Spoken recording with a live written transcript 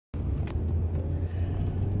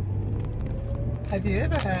Have you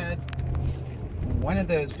ever had one of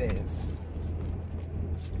those days?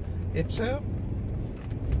 If so,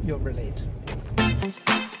 you'll relate.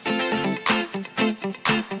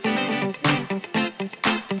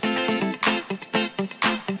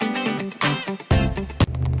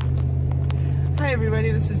 Hi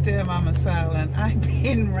everybody, this is DearMamaSal, and I've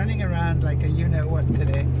been running around like a you-know-what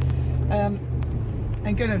today. I'm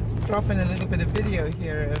going to drop in a little bit of video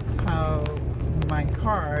here of how my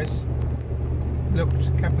cars looked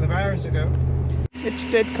a couple of hours ago. It's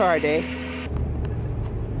dead car day.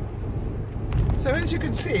 So as you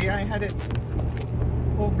can see, I had it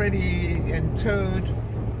already and towed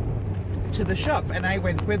to the shop, and I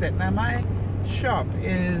went with it. Now my shop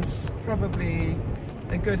is probably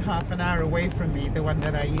a good half an hour away from me, the one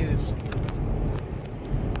that I use.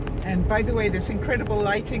 And by the way, this incredible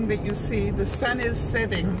lighting that you see, the sun is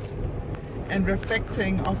setting and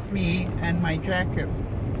reflecting off me and my jacket.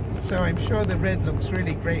 So I'm sure the red looks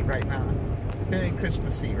really great right now. Very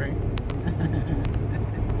Christmassy, right?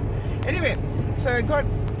 Anyway, so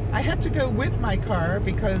I had to go with my car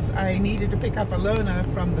because I needed to pick up a loaner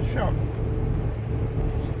from the shop.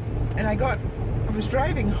 And I was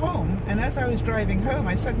driving home, and as I was driving home,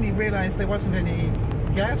 I suddenly realized there wasn't any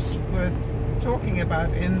gas worth talking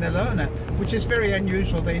about in the loaner, which is very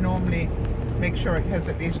unusual. They normally make sure it has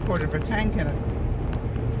at least a quarter of a tank in it.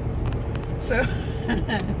 So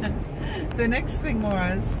the next thing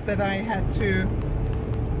was that I had to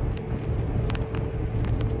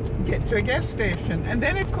get to a gas station, and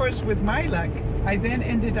then of course with my luck I then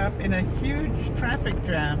ended up in a huge traffic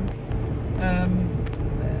jam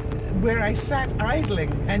where I sat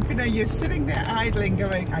idling, and you know, you're sitting there idling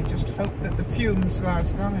going, I just hope that the fumes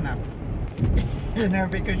last long enough. You know,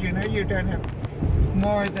 because you know you don't have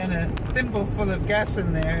more than a thimble full of gas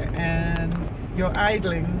in there and you're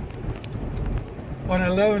idling on a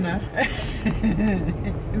loaner.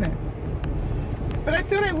 You know. But I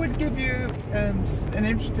thought I would give you an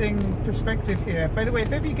interesting perspective here. By the way,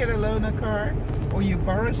 if ever you get a loaner car or you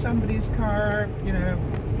borrow somebody's car, you know,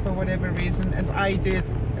 for whatever reason, as I did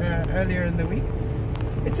earlier in the week,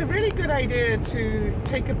 it's a really good idea to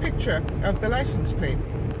take a picture of the license plate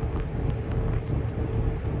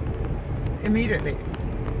immediately.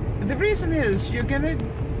 The reason is you're going to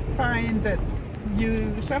find that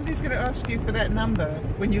somebody's going to ask you for that number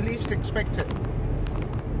when you least expect it.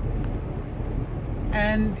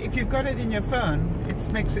 And if you've got it in your phone,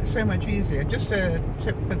 it makes it so much easier. Just a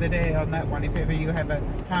tip for the day on that one, if ever you have a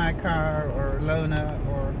hire car or a loaner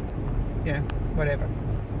or, you know, whatever.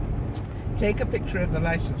 Take a picture of the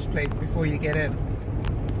license plate before you get in.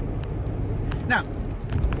 Now,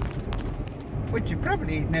 what you're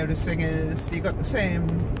probably noticing is you got the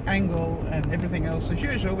same angle and everything else as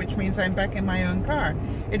usual, which means I'm back in my own car.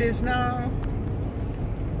 It is now,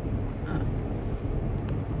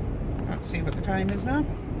 can't see what the time is now.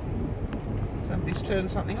 Somebody's turned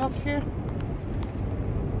something off here.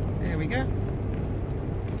 There we go.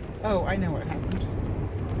 Oh, I know what happened.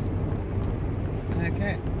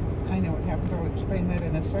 Okay, I know what happened. I'll explain that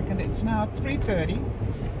in a second. It's now 3:30.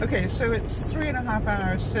 Okay, so it's 3.5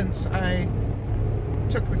 hours since I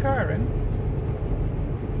took the car in.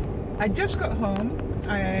 I just got home.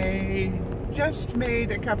 I just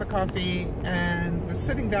made a cup of coffee and was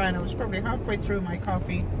sitting down. I was probably halfway through my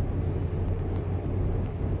coffee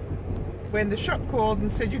when the shop called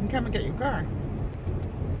and said, you can come and get your car.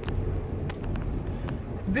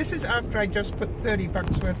 This is after I just put 30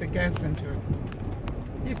 bucks worth of gas into it.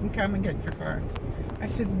 You can come and get your car. I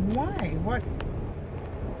said, why?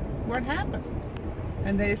 What happened?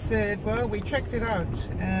 And they said, well, we checked it out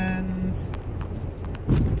and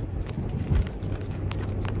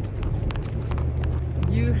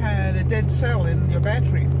you had a dead cell in your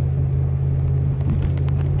battery.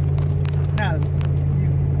 Now,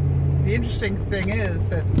 the interesting thing is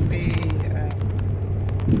that the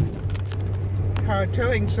car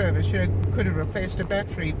towing service, you know, could have replaced a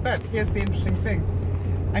battery, but here's the interesting thing.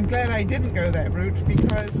 I'm glad I didn't go that route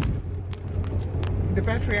because the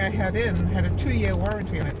battery I had in had a 2-year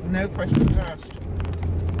warranty on it, no questions asked.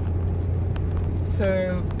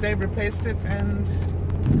 So they replaced it and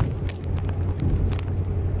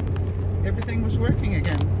everything was working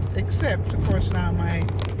again. Except, of course, now my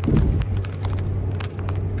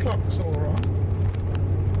clock's all wrong,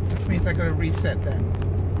 which means I've got to reset that.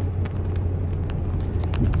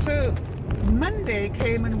 So Monday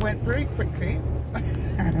came and went very quickly.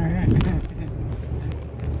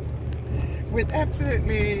 With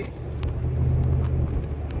absolutely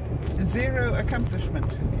zero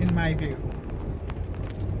accomplishment in my view.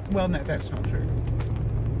 Well, no, that's not true.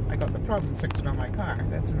 I got the problem fixed on my car.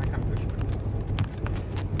 That's an accomplishment.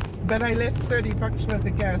 But I left 30 bucks worth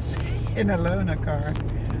of gas in a loaner car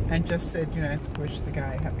and just said, you know, wish the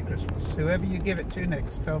guy happy Christmas. Whoever you give it to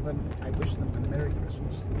next, tell them I wish them a Merry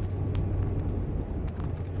Christmas.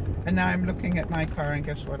 And now I'm looking at my car and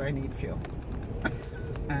guess what? I need fuel.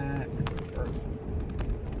 Of course.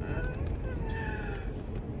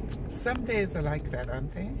 Some days are like that,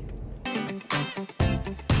 aren't they?